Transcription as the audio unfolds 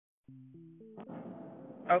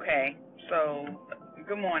Okay, so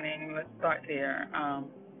good morning. Let's start there. I'm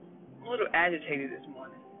a little agitated this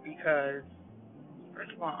morning because,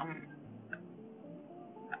 first of all,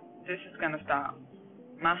 this is gonna stop.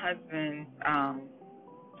 My husband,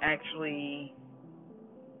 actually,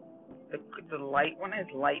 the light one of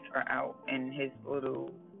his lights are out in his what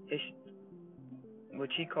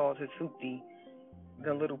he calls his hoopty,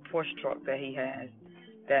 the little push truck that he has.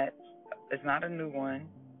 That is not a new one.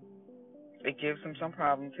 It gives him some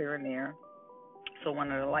problems here and there. So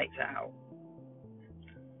one of the lights are out.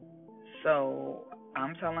 So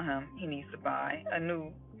I'm telling him he needs to buy a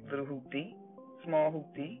new little hoopty, small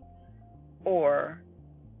hoopty, or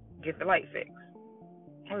get the light fixed.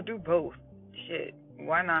 Or do both. Shit,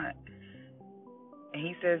 why not? And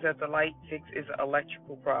he says that the light fix is an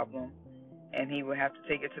electrical problem, and he would have to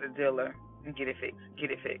take it to the dealer and get it fixed. Get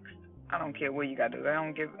it fixed. I don't care what you gotta do. I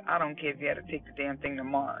don't care if you had to take the damn thing to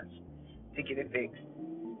Mars to get it fixed.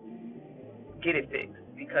 Get it fixed.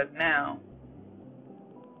 Because now,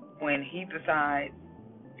 when he decides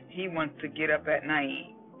he wants to get up at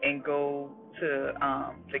night and go to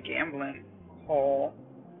the gambling hall,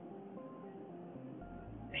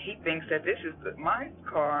 he thinks that this is my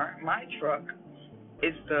car, my truck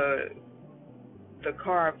is the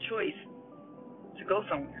car of choice to go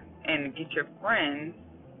somewhere and get your friend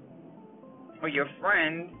or your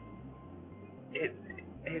friend, his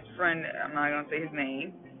friend. I'm not gonna say his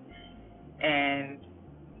name, and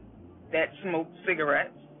that smokes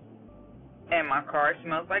cigarettes. And my car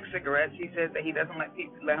smells like cigarettes. He says that he doesn't let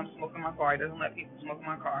people let him smoke in my car. He doesn't let people smoke in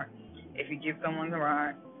my car if he gives someone a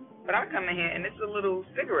ride. But I come in here and it's a little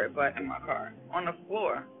cigarette butt in my car on the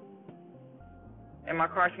floor, and my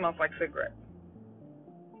car smells like cigarettes.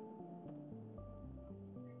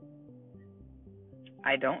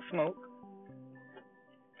 I don't smoke,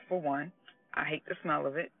 for one. I hate the smell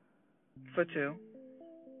of it, for two.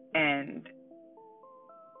 And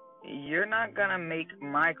you're not gonna make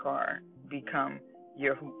my car become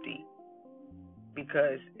your hoopty,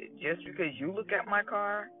 because just because you look at my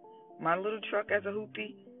car, my little truck as a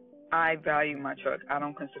hoopty, I value my truck. I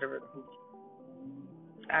don't consider it a hoopty.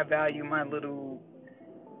 I value my little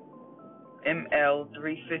ML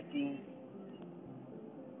 350.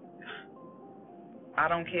 I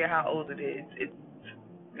don't care how old it is. It's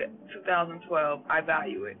 2012. I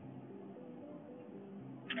value it.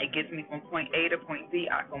 It gets me from point A to point B.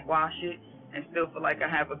 I can wash it and still feel like I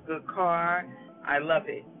have a good car. I love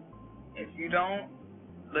it. If you don't,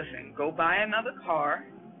 listen, go buy another car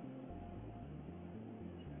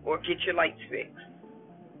or get your lights fixed.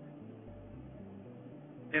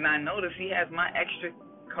 Then I notice he has my extra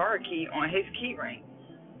car key on his key ring.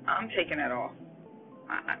 I'm taking that off.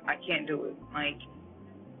 I can't do it. Like,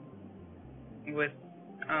 with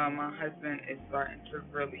my husband is starting to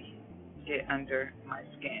really get under my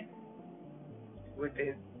skin with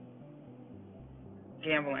his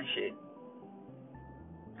gambling shit.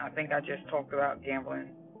 I think I just talked about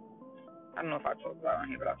gambling. I don't know if I talked about it on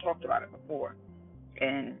here, but I talked about it before.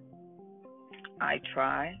 And I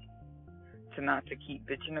try to not to keep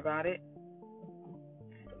bitching about it,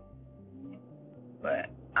 but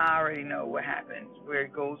I already know what happens, where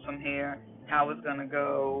it goes from here, how it's gonna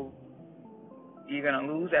go. You're gonna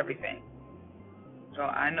lose everything. So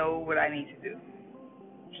I know what I need to do.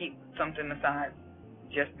 Keep something aside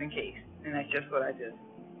just in case, and that's just what I do.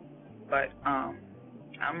 But I'm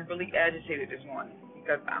really agitated this morning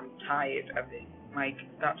because I'm tired of it. Like,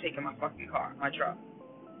 stop taking my fucking car, my truck.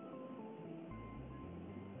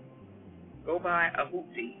 Go buy a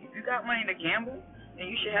hoopty. If you got money to gamble, then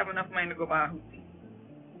you should have enough money to go buy a hoopty.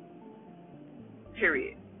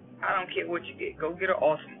 Period. I don't care what you get. Go get an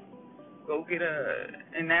Ultima. Go get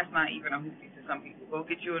and that's not even a hoopty to some people. Go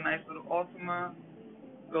get you a nice little Ultima.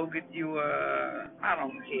 Go get you I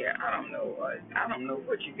don't care. I don't know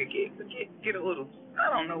what you could get. But get a little. I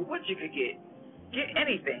don't know what you could get. Get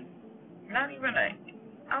anything. Not even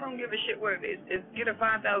I don't give a shit what it is. It's get a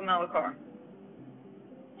 $5,000 car.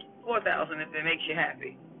 4,000 if it makes you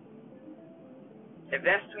happy. If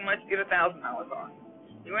that's too much, get a $1,000 car.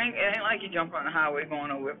 It ain't like you jump on the highway going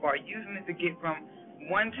nowhere far. Using it to get from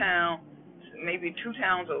one town, maybe two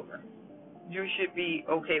towns over. You should be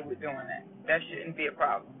okay with doing that. That shouldn't be a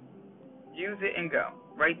problem. Use it and go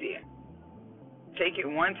right there. Take it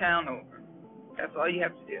one town over. That's all you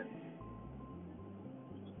have to do.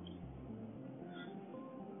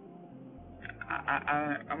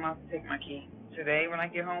 I'm about to take my key. Today when I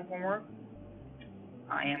get home from work,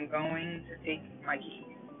 I am going to take my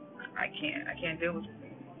keys. I can't deal with this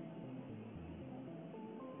anymore.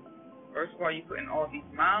 First of all, you're putting all these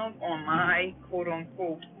miles on my quote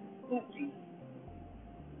unquote hoopty.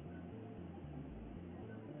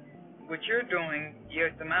 what you're doing,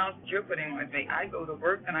 the miles that you're putting on is me. I go to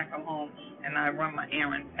work and I come home and I run my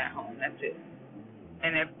errands at home. That's it.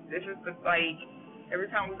 And if this is the, like, every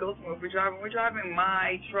time we go somewhere, we're driving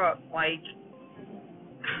my truck. Like,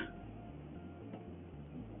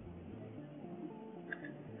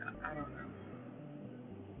 I don't know.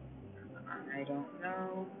 I don't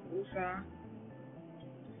know, Usa,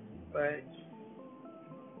 but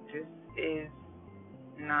this is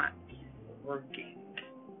not working.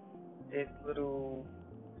 This little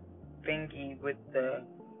thingy with the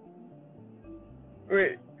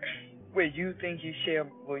where you think you share,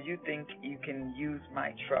 where you think you can use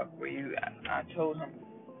my truck, I told him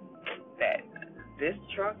that this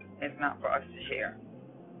truck is not for us to share.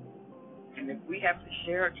 And if we have to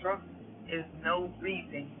share a truck, there's no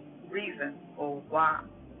reason or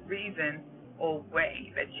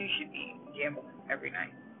way that you should be gambling every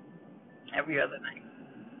night, every other night,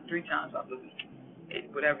 3 times out of the week,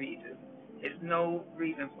 whatever you do. There's no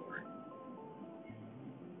reason for it.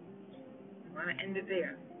 I'm going to end it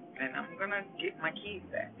there, and I'm going to get my keys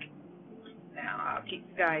back. Now, I'll keep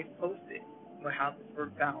you guys posted with how this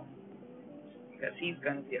works out, because he's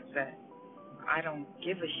going to be upset. I don't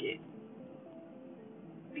give a shit,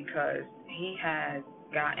 because he has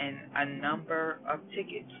gotten a number of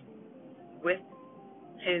tickets with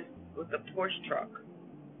the Porsche truck.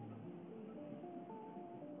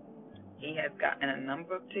 He has gotten a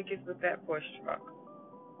number of tickets with that Porsche truck,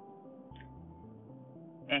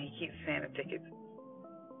 and he keeps saying the tickets.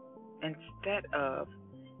 Instead of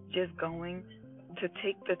just going to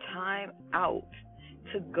take the time out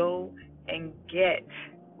to go and get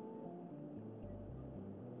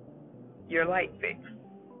your light fixed.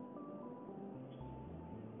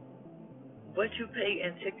 What you pay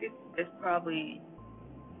in tickets is probably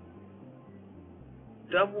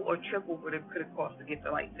double or triple what it could have cost to get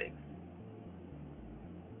the light fixed.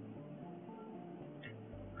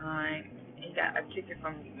 He got a ticket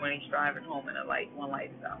from when he's driving home and one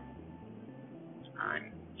light is out.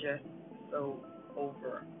 I'm just so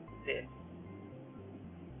over this.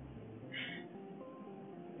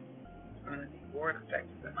 There's going to be ward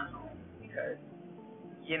effects in my home because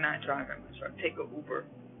you're not driving my truck. Take an Uber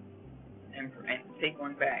and take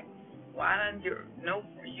one back. Why don't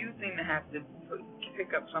you seem to have to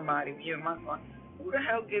pick up somebody when you're in my car? Who the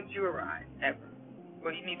hell gives you a ride ever?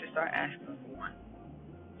 Well, you need to start asking for one.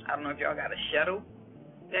 I don't know if y'all got a shuttle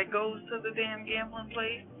that goes to the damn gambling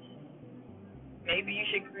place. Maybe you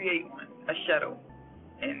should create one, a shuttle,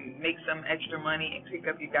 and make some extra money and pick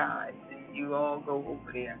up your guys, and you all go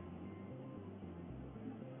over there.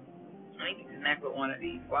 I need to connect with one of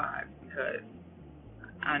these wives because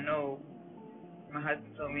I know my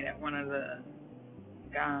husband told me that one of the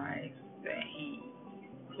guys that he's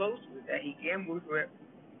close with, that he gambles with,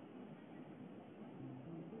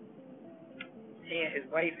 he and his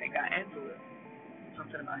wife had got into it.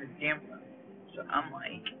 Something about his gambling. So I'm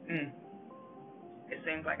like, it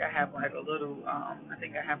seems like I have like a little, I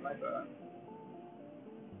think I have like a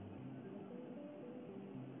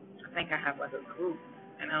group,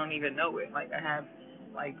 and I don't even know it. Like I have,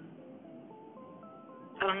 like,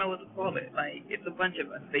 I don't know what to call it. Like, it's a bunch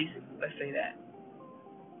of us, basically, let's say that.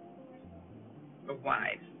 Of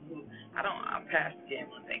wives. I'm past the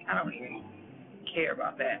gambling thing. I don't even care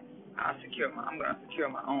about that. I'm going to secure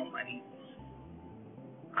my own money.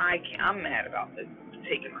 I'm mad about this,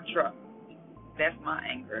 taking my truck. That's my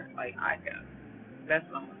anger. Like, that's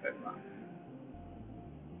what I'm going to say about.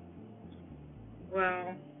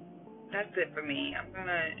 Well, that's it for me. I'm going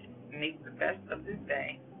to make the best of this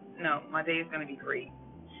day. No, my day is going to be great.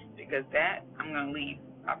 Because I'm going to leave.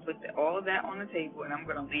 I put all of that on the table, and I'm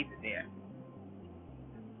going to leave it there.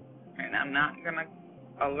 And I'm not going to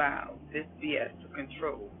allow this BS to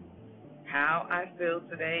control how I feel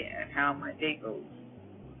today and how my day goes.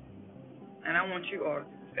 And I want you all to do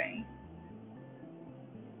the same.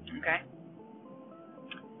 Okay?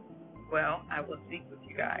 Well, I will speak with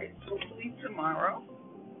you guys hopefully tomorrow.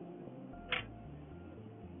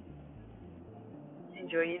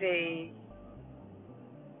 Enjoy your day.